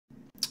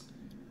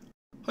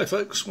Hi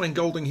folks, Wayne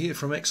Golding here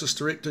from Access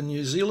Direct in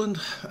New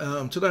Zealand.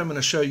 Today I'm going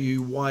to show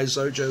you why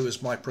Xojo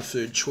is my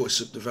preferred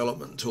choice of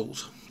development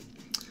tools.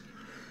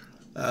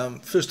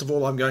 First of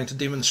all, I'm going to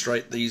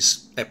demonstrate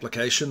these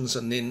applications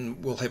and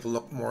then we'll have a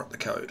look more at the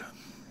code.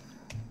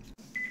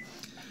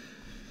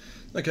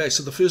 Okay,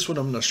 so the first one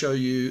I'm going to show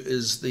you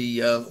is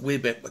the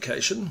web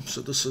application.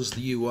 So this is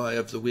the UI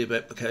of the web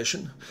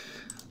application,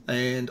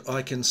 and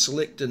I can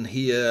select in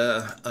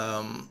here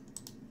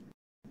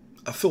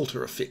a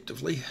filter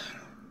effectively,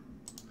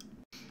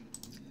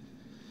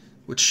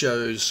 which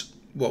shows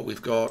what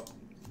we've got,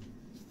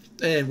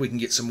 and we can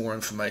get some more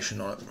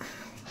information on it.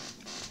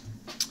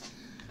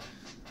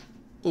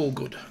 All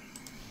good.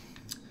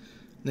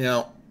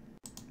 Now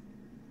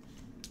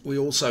we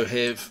also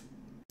have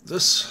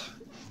this,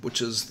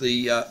 which is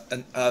the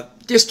a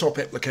desktop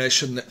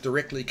application that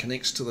directly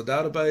connects to the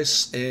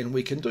database, and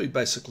we can do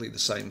basically the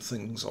same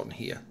things on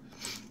here.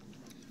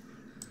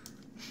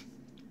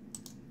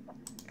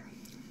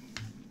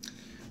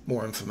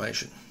 More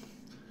information.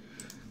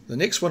 The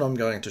next one I'm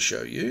going to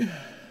show you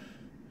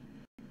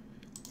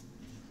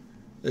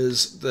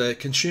is the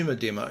consumer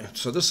demo.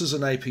 So this is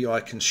an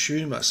API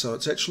consumer, so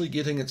it's actually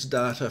getting its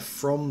data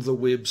from the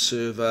web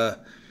server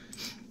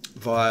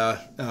via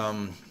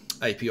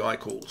API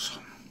calls.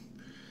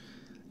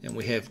 And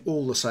we have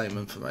all the same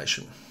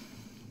information.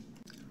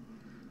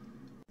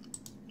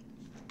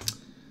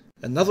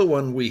 Another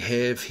one we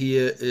have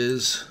here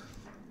is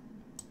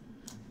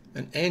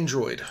an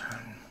Android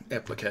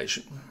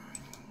application,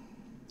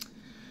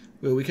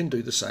 where we can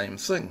do the same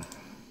thing.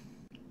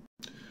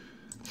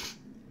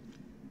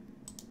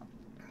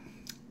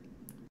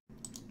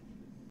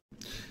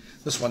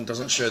 This one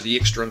doesn't show the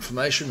extra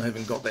information. I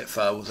haven't got that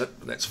far with it,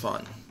 but that's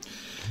fine.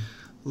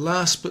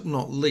 Last but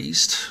not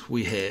least,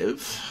 we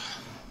have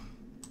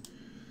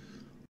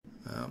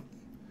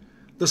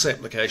this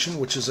application,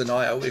 which is an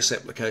iOS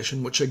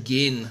application, which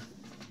again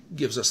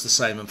gives us the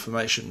same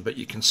information, but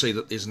you can see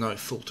that there's no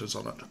filters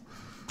on it.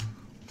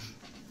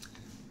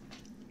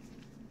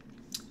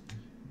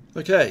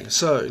 Okay,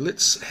 so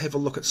let's have a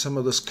look at some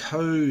of this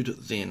code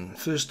then.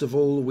 First of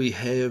all, we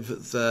have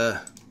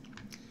the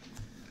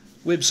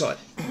website.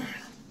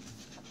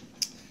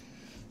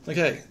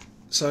 Okay,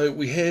 so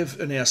we have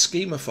in our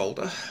schema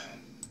folder,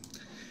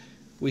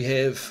 we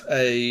have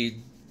a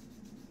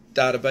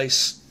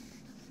database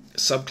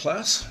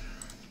subclass,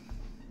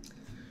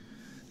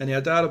 and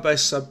our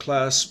database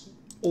subclass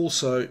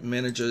also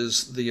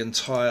manages the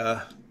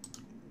entire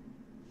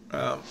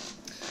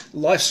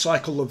life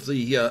cycle of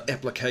the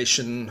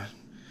application.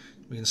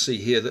 We can see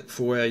here that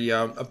for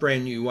a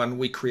brand new one,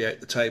 we create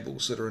the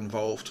tables that are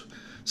involved.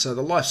 So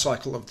the life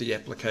cycle of the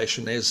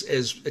application, as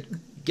it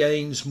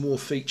gains more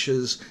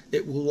features,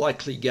 it will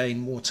likely gain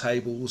more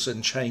tables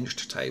and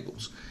changed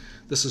tables.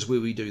 This is where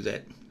we do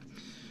that.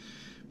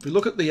 If we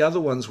look at the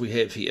other ones we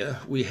have here,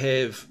 we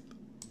have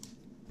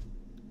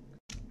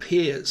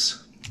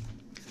pairs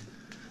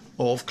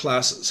of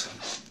classes.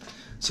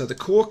 So the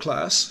core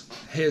class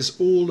has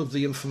all of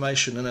the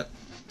information in it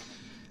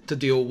to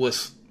deal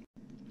with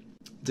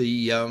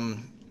the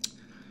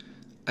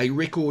a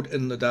record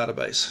in the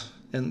database,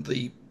 and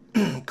the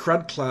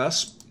CRUD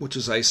class, which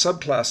is a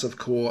subclass of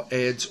core,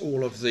 adds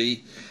all of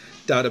the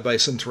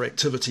database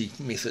interactivity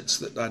methods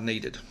that are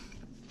needed.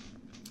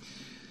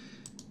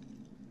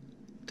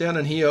 Down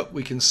in here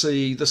we can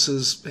see this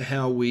is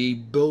how we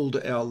build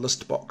our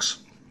list box,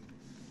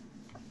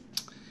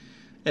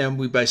 and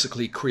we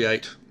basically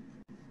create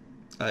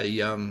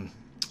a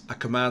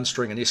command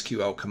string, an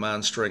SQL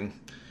command string.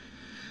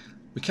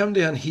 We come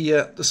down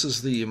here, this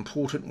is the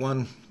important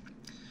one.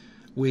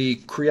 We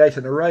create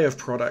an array of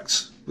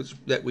products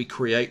that we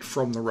create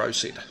from the row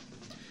set.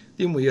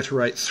 Then we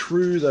iterate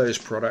through those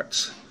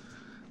products,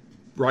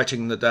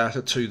 writing the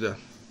data to the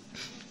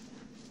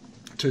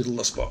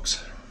list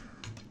box.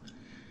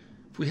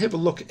 If we have a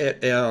look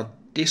at our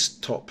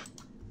desktop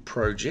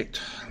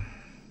project,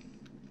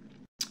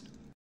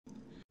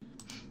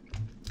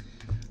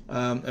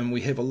 and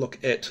we have a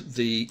look at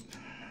the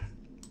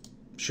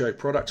show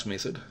products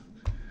method,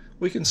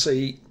 we can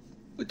see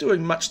we're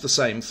doing much the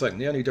same thing.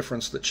 The only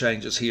difference that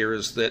changes here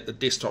is that the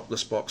desktop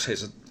list box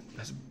has a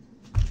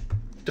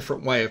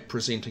different way of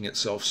presenting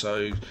itself,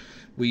 so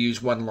we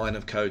use one line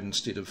of code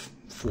instead of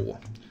 4.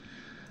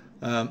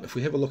 If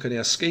we have a look at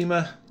our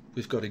schema,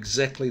 we've got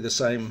exactly the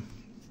same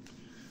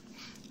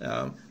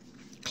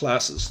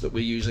classes that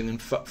we're using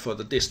for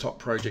the desktop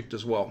project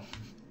as well.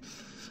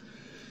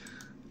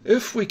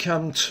 If we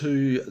come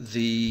to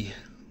the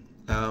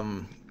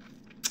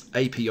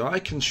API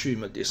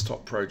consumer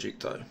desktop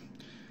project though,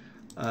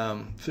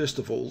 first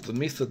of all, the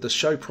method, the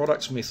show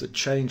products method,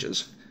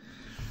 changes,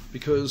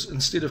 because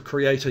instead of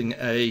creating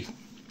a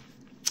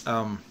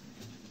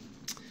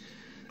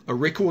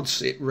record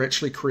set, we're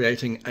actually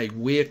creating a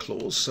where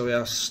clause. So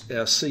our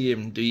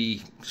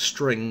CMD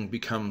string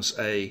becomes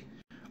a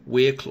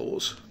where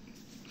clause,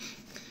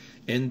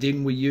 and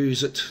then we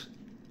use it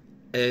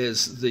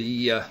as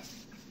the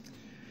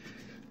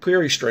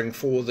query string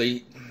for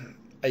the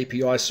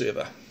API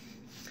server.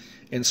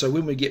 And so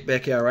when we get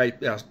back our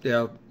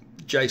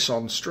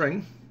JSON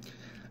string,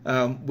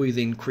 we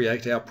then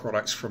create our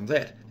products from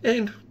that,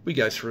 and we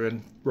go through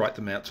and write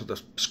them out to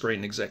the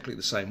screen exactly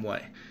the same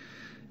way.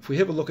 If we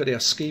have a look at our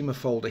schema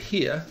folder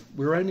here,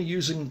 we're only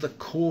using the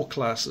core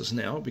classes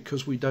now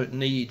because we don't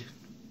need,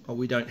 or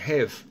we don't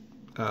have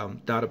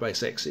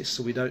database access,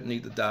 so we don't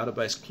need the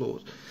database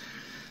clause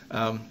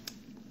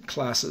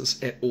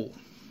classes at all.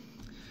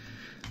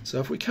 So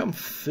if we come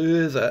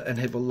further and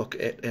have a look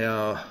at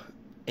our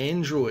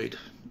Android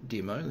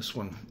demo, this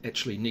one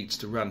actually needs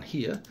to run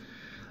here.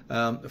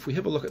 If we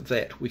have a look at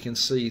that, we can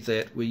see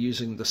that we're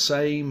using the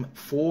same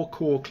 4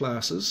 core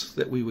classes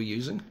that we were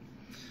using.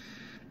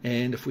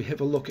 And if we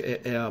have a look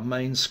at our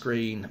main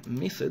screen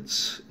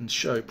methods and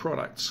show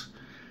products,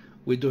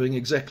 we're doing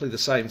exactly the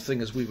same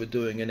thing as we were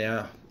doing in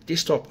our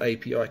desktop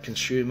API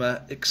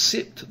consumer,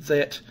 except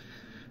that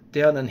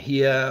down in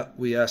here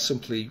we are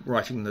simply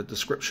writing the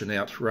description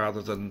out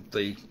rather than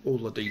all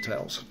the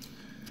details.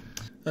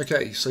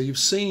 Okay, so you've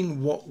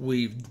seen what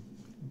we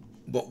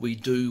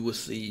do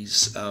with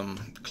these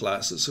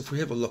classes. If we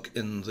have a look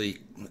in the,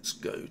 let's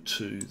go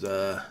to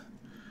the,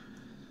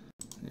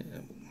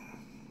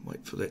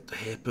 wait for that to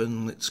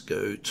happen, let's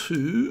go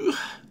to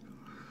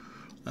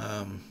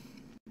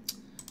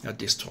our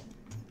desktop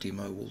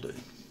demo will do.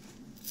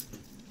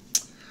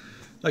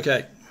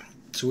 Okay,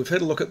 so we've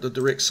had a look at the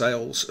direct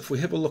sales. If we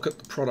have a look at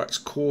the products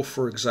core,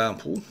 for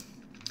example,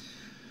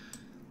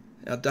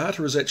 our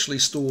data is actually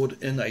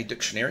stored in a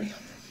dictionary,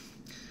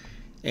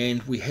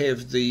 and we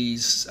have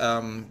these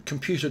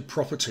computed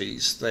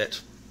properties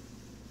that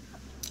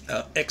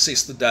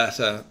access the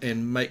data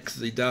and make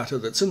the data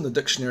that's in the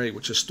dictionary,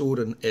 which is stored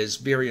in as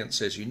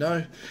variants, as you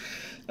know.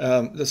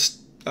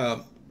 This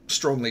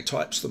strongly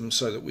types them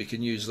so that we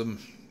can use them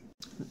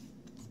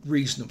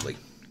reasonably.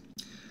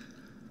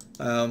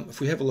 If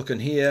we have a look in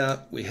here,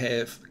 we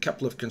have a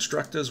couple of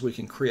constructors. We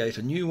can create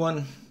a new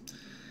one,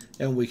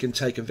 and we can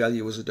take a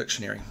value as a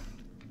dictionary.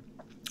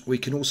 We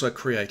can also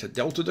create a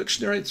delta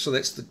dictionary, so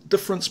that's the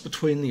difference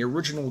between the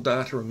original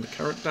data and the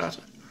current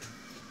data.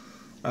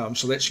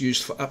 So that's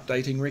used for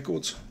updating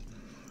records.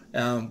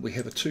 We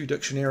have a to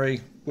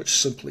dictionary, which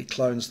simply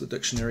clones the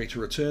dictionary to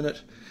return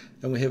it.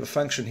 And we have a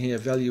function here,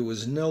 value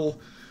is nil,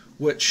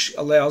 which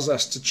allows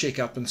us to check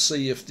up and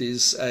see if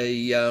there's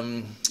a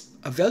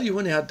value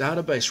in our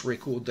database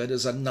record that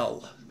is a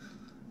null,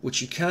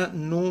 which you can't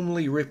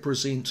normally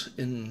represent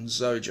in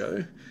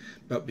Xojo,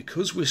 but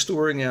because we're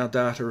storing our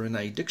data in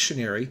a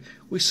dictionary,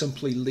 we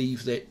simply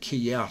leave that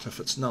key out if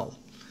it's null.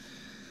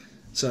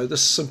 So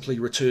this simply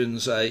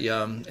returns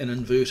an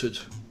inverted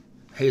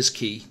has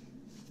key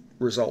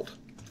result.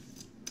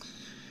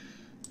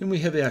 Then we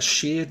have our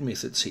shared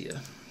methods here.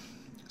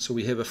 So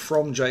we have a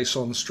from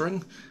JSON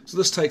string. So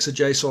this takes a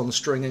JSON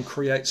string and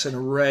creates an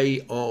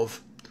array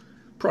of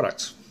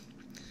products.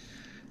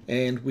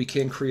 And we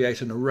can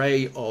create an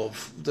array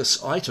of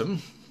this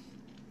item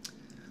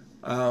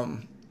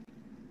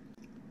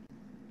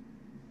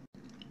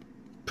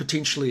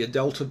potentially a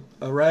delta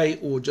array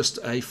or just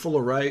a full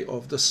array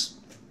of this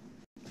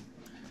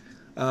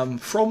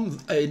from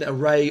an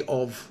array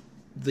of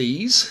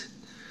these,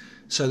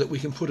 so that we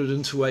can put it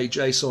into a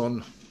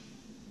JSON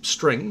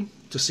string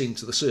to send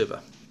to the server.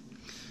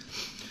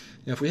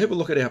 Now if we have a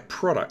look at our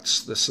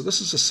products, so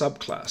this is a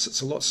subclass.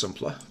 It's a lot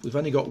simpler. We've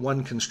only got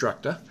one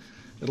constructor.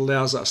 It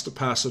allows us to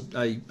pass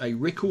a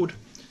record,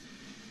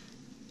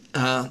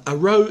 a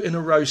row in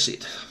a row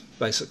set,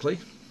 basically.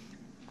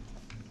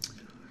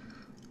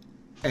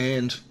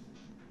 And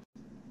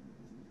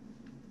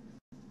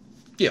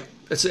yeah,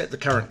 it's at the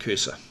current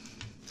cursor.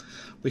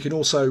 We can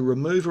also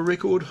remove a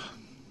record,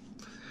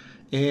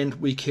 and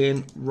we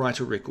can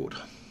write a record.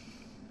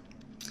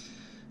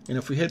 And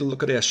if we had a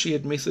look at our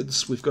shared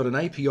methods, we've got an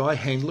API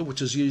handler which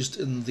is used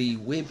in the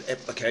web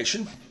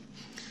application.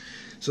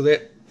 So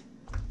that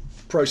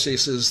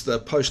processes the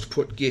post,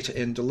 put, get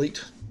and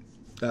delete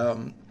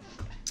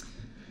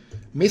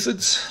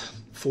methods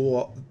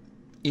for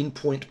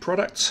endpoint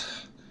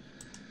products.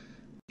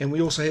 And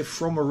we also have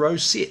from a row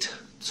set.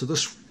 So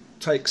this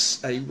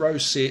takes a row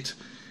set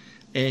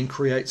and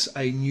creates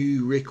a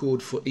new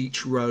record for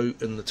each row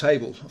in the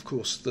table. Of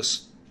course,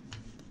 this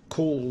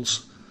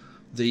calls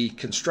the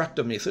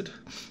constructor method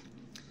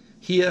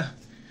here,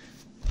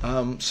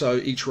 so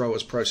each row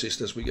is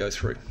processed as we go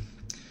through.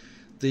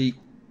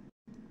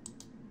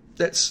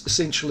 That's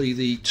essentially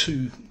the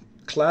two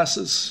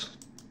classes.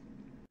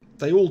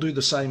 They all do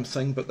the same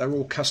thing, but they're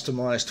all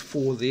customized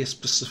for their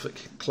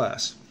specific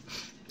class,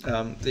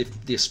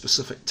 their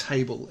specific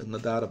table in the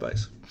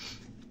database.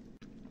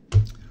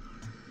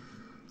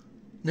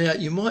 Now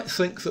you might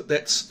think that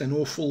that's an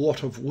awful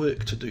lot of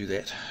work to do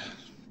that,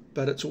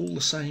 but it's all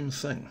the same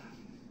thing.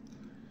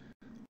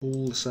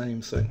 All the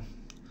same thing.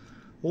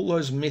 All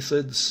those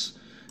methods,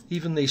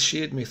 even these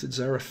shared methods,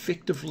 are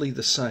effectively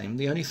the same.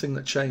 The only thing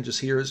that changes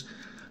here is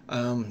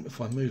if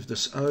I move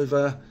this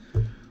over,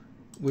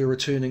 we're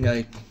returning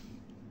a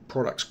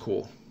products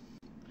core.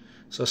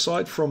 So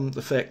aside from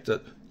the fact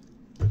that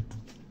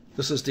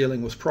this is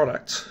dealing with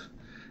products,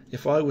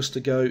 if I was to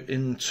go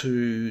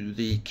into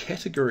the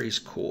categories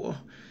core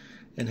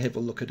and have a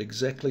look at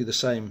exactly the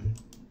same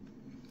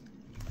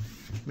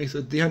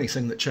method. The only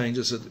thing that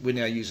changes is that we're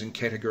now using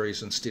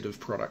categories instead of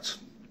products.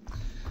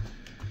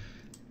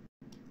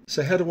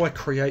 So how do I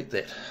create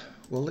that?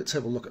 Well, let's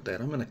have a look at that.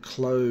 I'm going to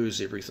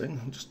close everything.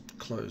 I'll just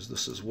close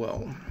this as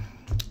well.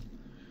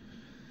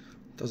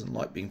 Doesn't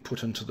like being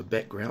put into the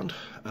background.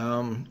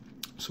 So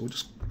we'll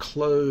just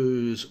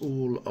close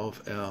all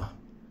of our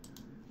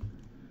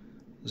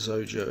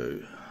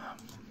Xojo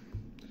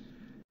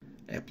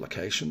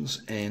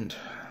applications and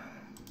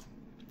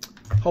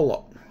a whole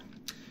lot.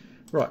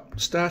 Right,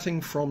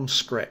 starting from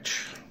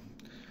scratch.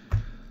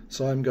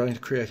 So I'm going to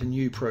create a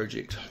new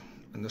project.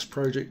 In this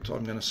project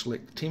I'm going to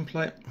select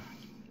template,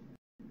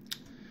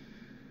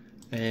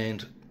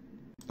 and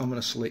I'm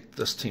going to select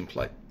this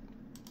template.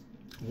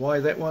 Why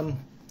that one?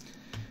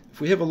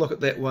 If we have a look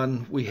at that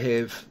one, we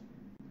have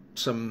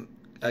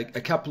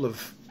a couple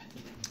of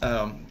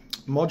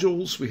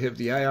modules. We have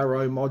the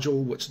ARO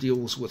module, which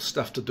deals with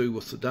stuff to do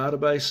with the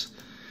database.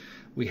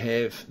 We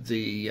have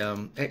the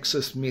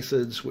access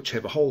methods, which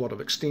have a whole lot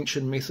of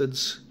extension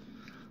methods,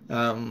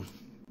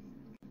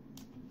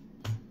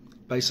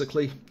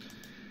 basically.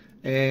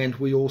 And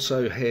we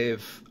also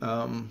have,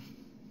 well,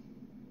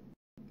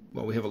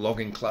 we have a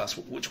logging class,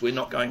 which we're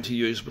not going to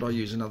use, but I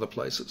use in other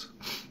places.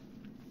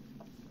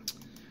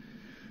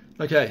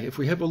 Okay, if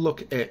we have a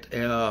look at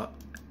our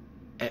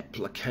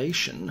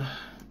application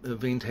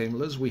event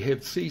handlers, we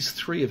have these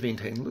 3 event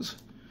handlers,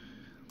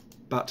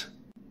 but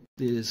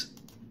there's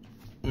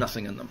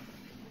nothing in them.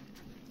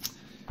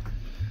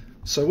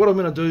 So what I'm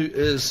going to do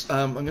is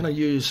I'm going to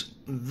use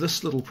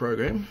this little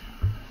program.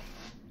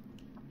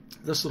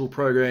 This little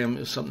program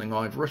is something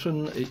I've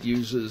written. It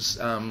uses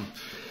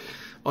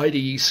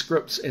IDE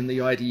scripts and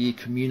the IDE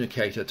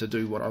communicator to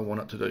do what I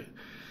want it to do.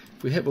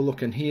 If we have a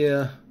look in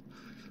here,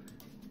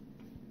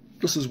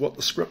 this is what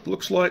the script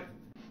looks like.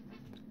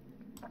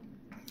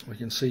 We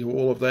can see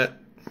all of that.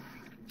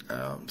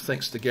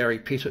 Thanks to Gary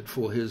Pettit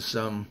for his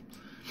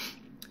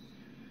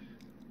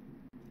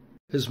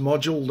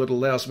module that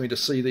allows me to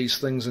see these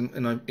things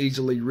in an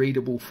easily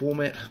readable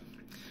format.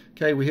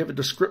 Okay, we have a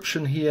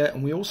description here,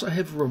 and we also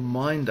have a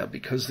reminder,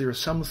 because there are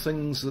some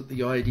things that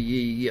the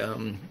IDE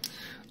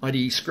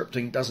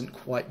scripting doesn't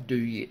quite do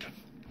yet.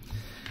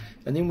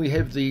 And then we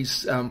have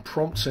these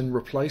prompts and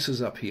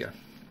replaces up here.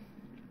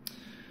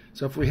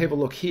 So if we have a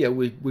look here,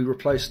 we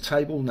replace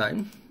table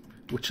name,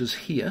 which is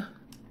here.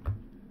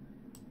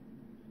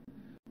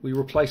 We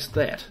replace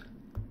that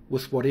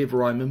with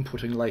whatever I'm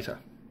inputting later.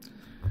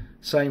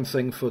 Same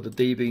thing for the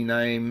DB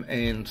name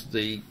and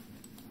the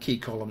key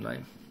column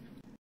name.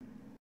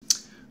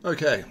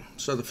 Okay,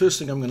 so the first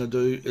thing I'm going to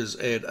do is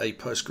add a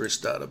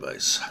Postgres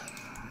database.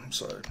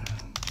 So I'm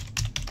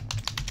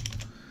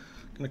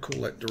going to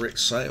call that direct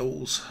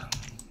sales,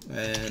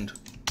 and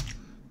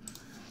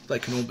they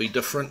can all be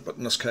different, but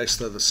in this case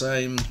they're the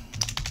same.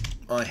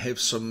 I have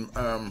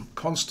some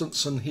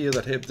constants in here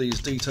that have these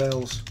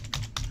details.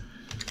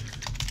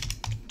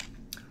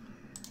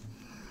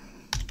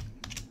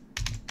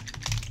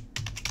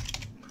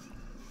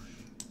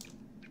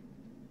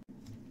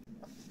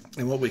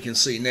 And what we can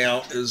see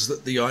now is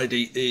that the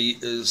IDE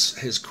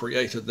has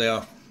created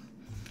our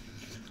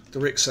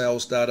direct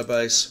sales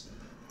database,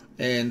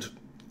 and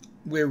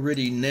we're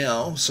ready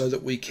now so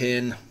that we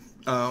can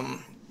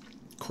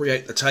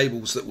create the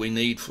tables that we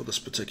need for this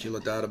particular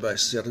database.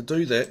 So to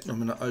do that,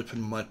 I'm going to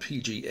open my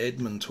PG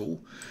admin tool.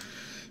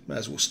 May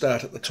as well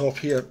start at the top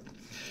here.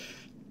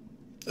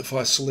 If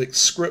I select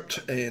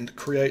script and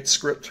create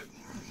script,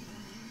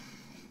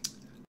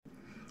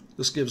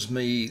 this gives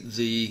me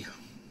the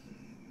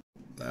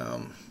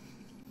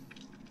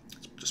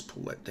just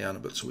pull that down a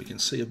bit so we can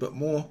see a bit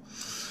more.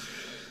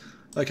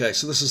 Okay,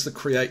 so this is the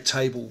create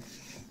table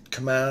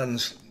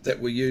command that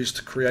we use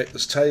to create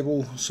this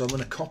table. So I'm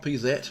going to copy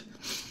that.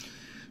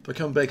 If I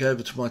come back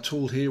over to my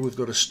tool here, we've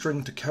got a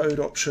string to code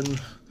option,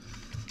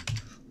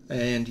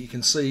 and you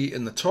can see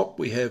in the top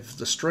we have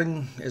the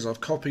string as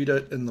I've copied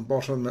it. In the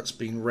bottom it's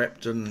been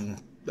wrapped in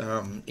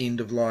end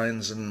of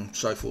lines and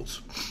so forth.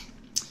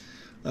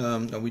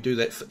 And we do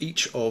that for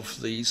each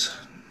of these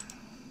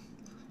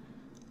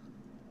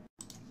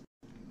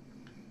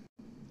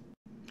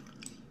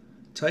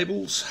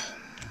tables.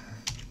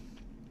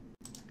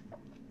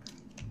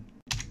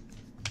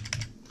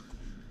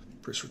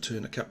 Press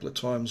return a couple of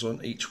times on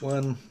each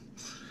one.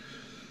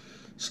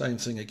 Same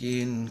thing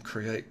again,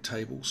 create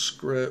table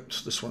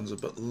script. This one's a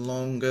bit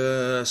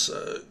longer,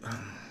 so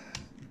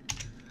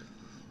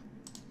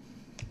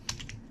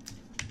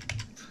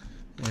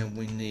and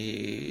we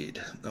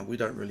need, no, we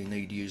don't really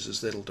need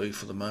users, that'll do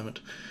for the moment.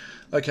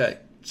 Okay,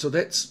 so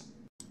that's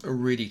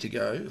ready to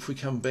go. If we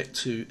come back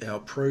to our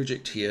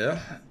project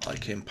here, I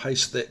can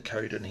paste that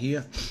code in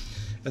here,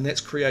 and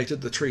that's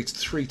created the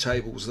three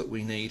tables that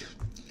we need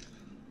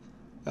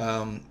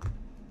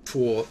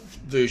for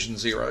version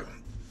 0.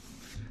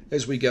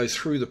 As we go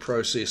through the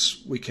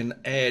process, we can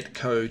add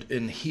code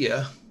in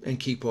here and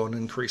keep on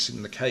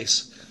increasing the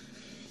case,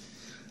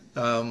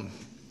 the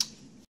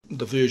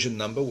version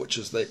number, which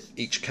is that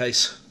each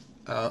case,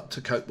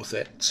 to cope with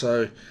that.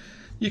 So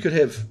you could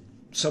have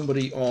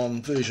somebody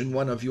on version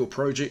 1 of your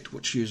project,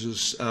 which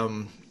uses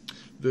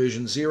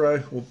version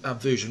 0, or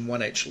version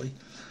 1 actually,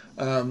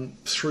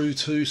 through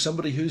to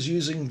somebody who's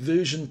using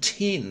version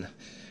 10,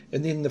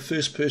 and then the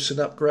first person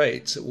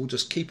upgrades. It will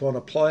just keep on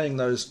applying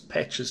those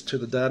patches to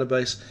the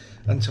database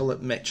until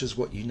it matches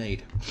what you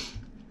need.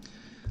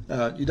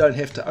 You don't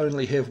have to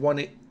only have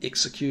one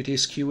execute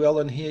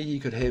SQL in here. You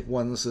could have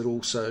ones that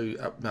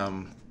also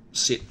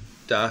set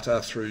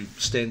data through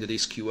standard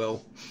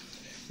SQL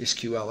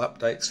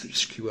updates,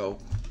 SQL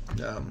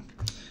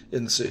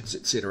inserts,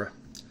 etc.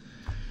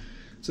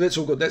 So that's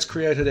all good. That's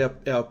created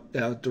our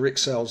direct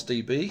sales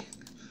DB.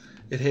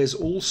 It has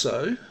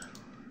also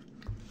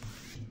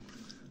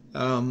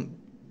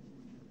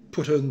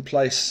put in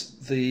place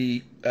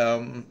the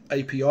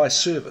API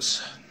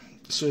service.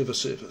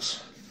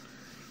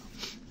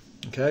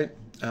 Okay,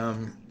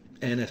 and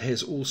it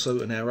has also,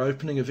 in our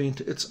opening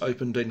event, it's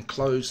opened and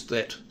closed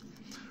that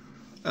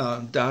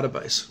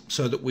database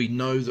so that we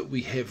know that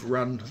we have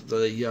run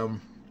the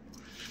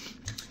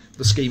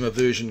schema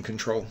version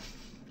control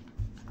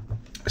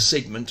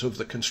segment of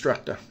the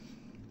constructor.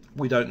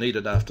 We don't need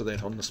it after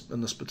that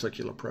in this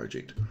particular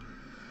project.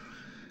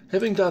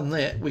 Having done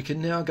that, we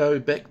can now go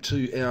back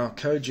to our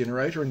code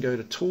generator and go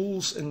to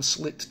Tools and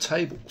select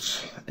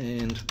Tables,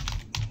 and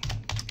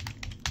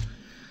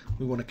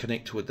we want to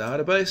connect to a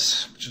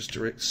database, which is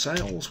direct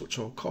sales, which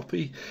I'll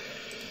copy.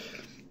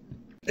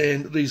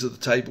 And these are the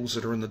tables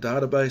that are in the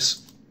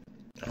database.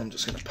 I'm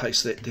just going to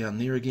paste that down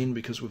there again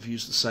because we've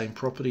used the same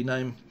property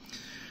name.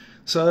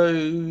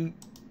 So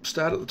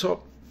start at the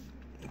top,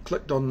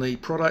 clicked on the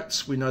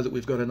products. We know that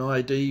we've got an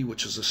ID,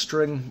 which is a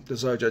string. The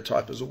Xojo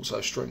type is also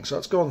a string. So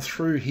it's gone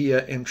through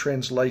here and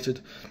translated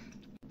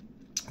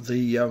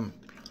the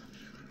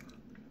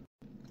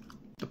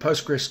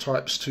Postgres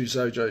types to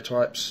Xojo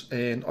types,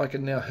 and I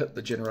can now hit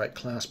the generate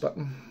class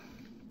button.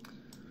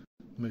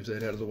 Move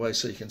that out of the way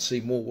so you can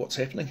see more what's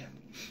happening.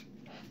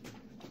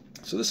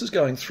 So this is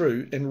going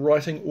through and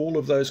writing all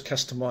of those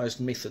customized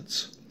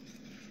methods.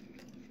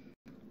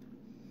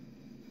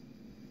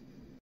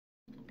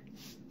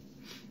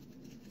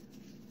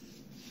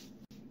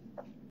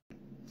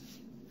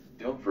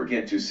 Don't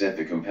forget to set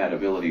the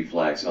compatibility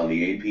flags on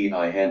the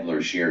API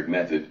handler shared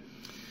method.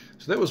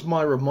 So that was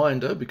my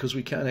reminder, because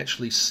we can't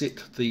actually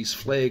set these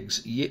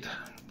flags yet.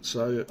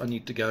 So I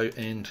need to go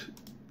and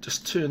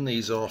just turn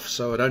these off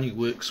so it only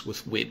works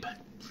with web.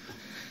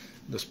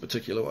 This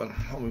particular one,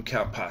 we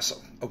can't pass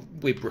a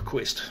web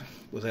request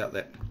without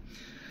that.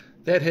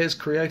 That has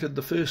created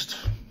the first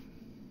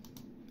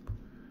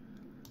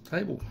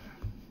table.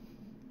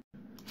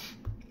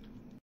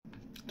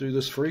 Do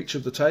this for each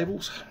of the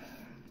tables.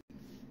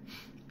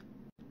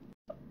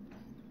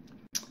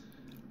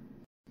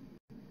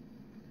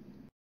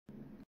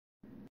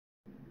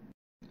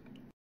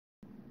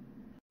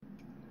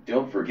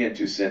 Don't forget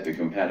to set the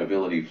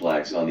compatibility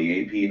flags on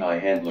the API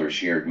handler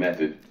shared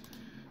method.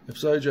 If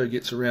Xojo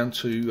gets around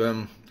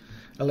to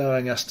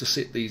allowing us to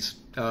set these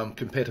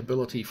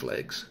compatibility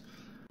flags,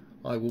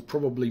 I will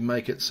probably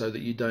make it so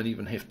that you don't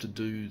even have to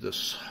do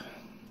this.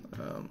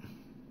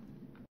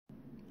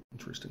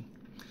 Interesting.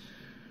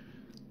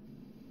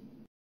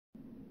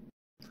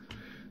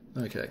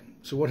 Okay,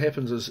 so what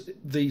happens is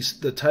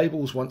the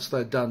tables, once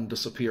they're done,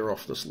 disappear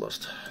off this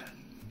list.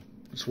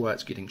 That's why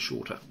it's getting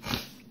shorter.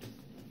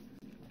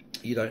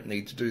 You don't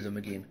need to do them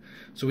again.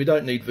 So we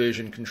don't need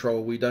version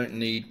control, we don't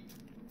need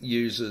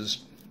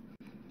users,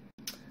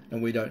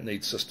 and we don't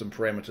need system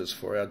parameters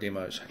for our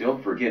demos.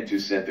 Don't forget to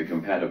set the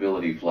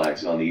compatibility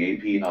flags on the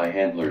API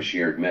handler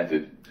shared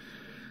method.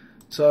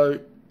 So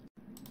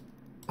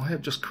I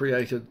have just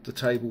created the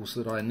tables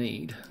that I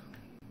need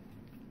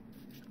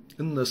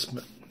in this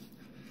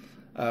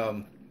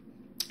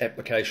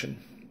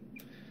application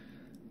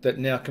that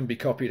now can be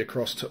copied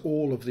across to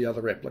all of the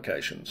other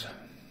applications.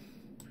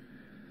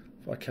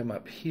 If I come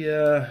up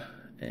here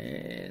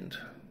and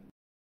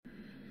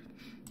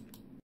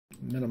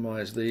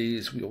minimize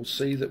these, we'll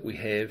see that we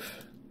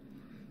have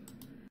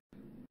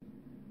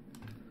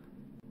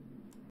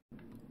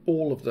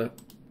all of the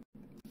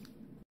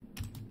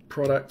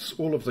products,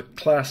 all of the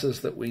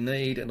classes that we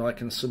need, and I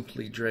can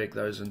simply drag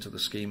those into the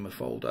schema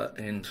folder,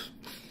 and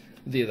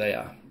there they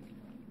are.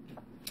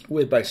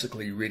 We're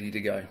basically ready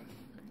to go.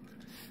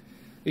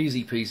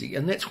 Easy peasy.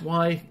 And that's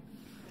why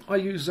I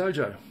use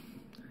Xojo,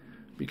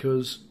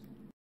 because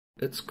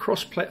its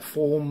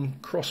cross-platform,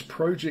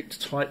 cross-project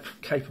type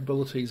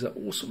capabilities are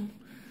awesome.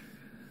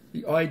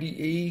 The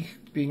IDE,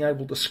 being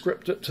able to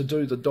script it to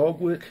do the dog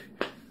work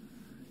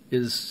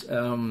is,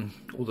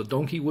 or the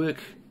donkey work,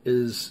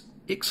 is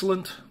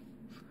excellent.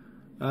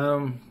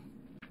 And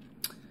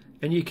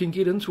you can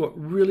get into it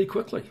really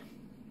quickly.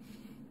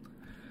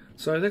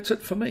 So that's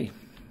it for me.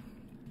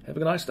 Have a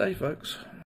nice day, folks.